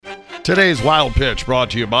Today's Wild Pitch brought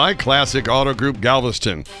to you by Classic Auto Group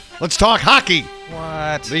Galveston. Let's talk hockey.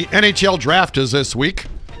 What? The NHL draft is this week.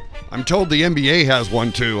 I'm told the NBA has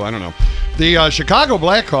one too. I don't know. The Chicago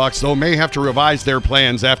Blackhawks, though, may have to revise their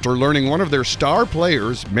plans after learning one of their star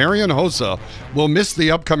players, Marian Hossa, will miss the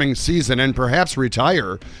upcoming season and perhaps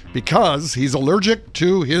retire because he's allergic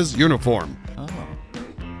to his uniform.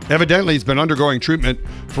 Evidently, he's been undergoing treatment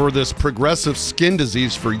for this progressive skin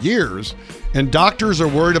disease for years, and doctors are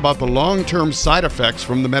worried about the long-term side effects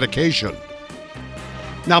from the medication.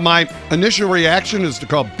 Now, my initial reaction is to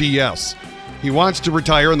call BS. He wants to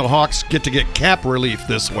retire, and the Hawks get to get cap relief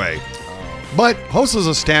this way. But Hossa's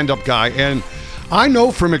a stand-up guy, and I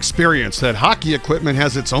know from experience that hockey equipment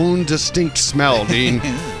has its own distinct smell, Dean.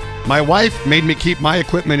 My wife made me keep my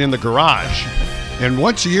equipment in the garage. And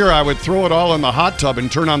once a year, I would throw it all in the hot tub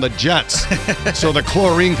and turn on the jets so the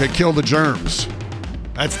chlorine could kill the germs.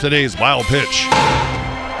 That's today's Wild Pitch.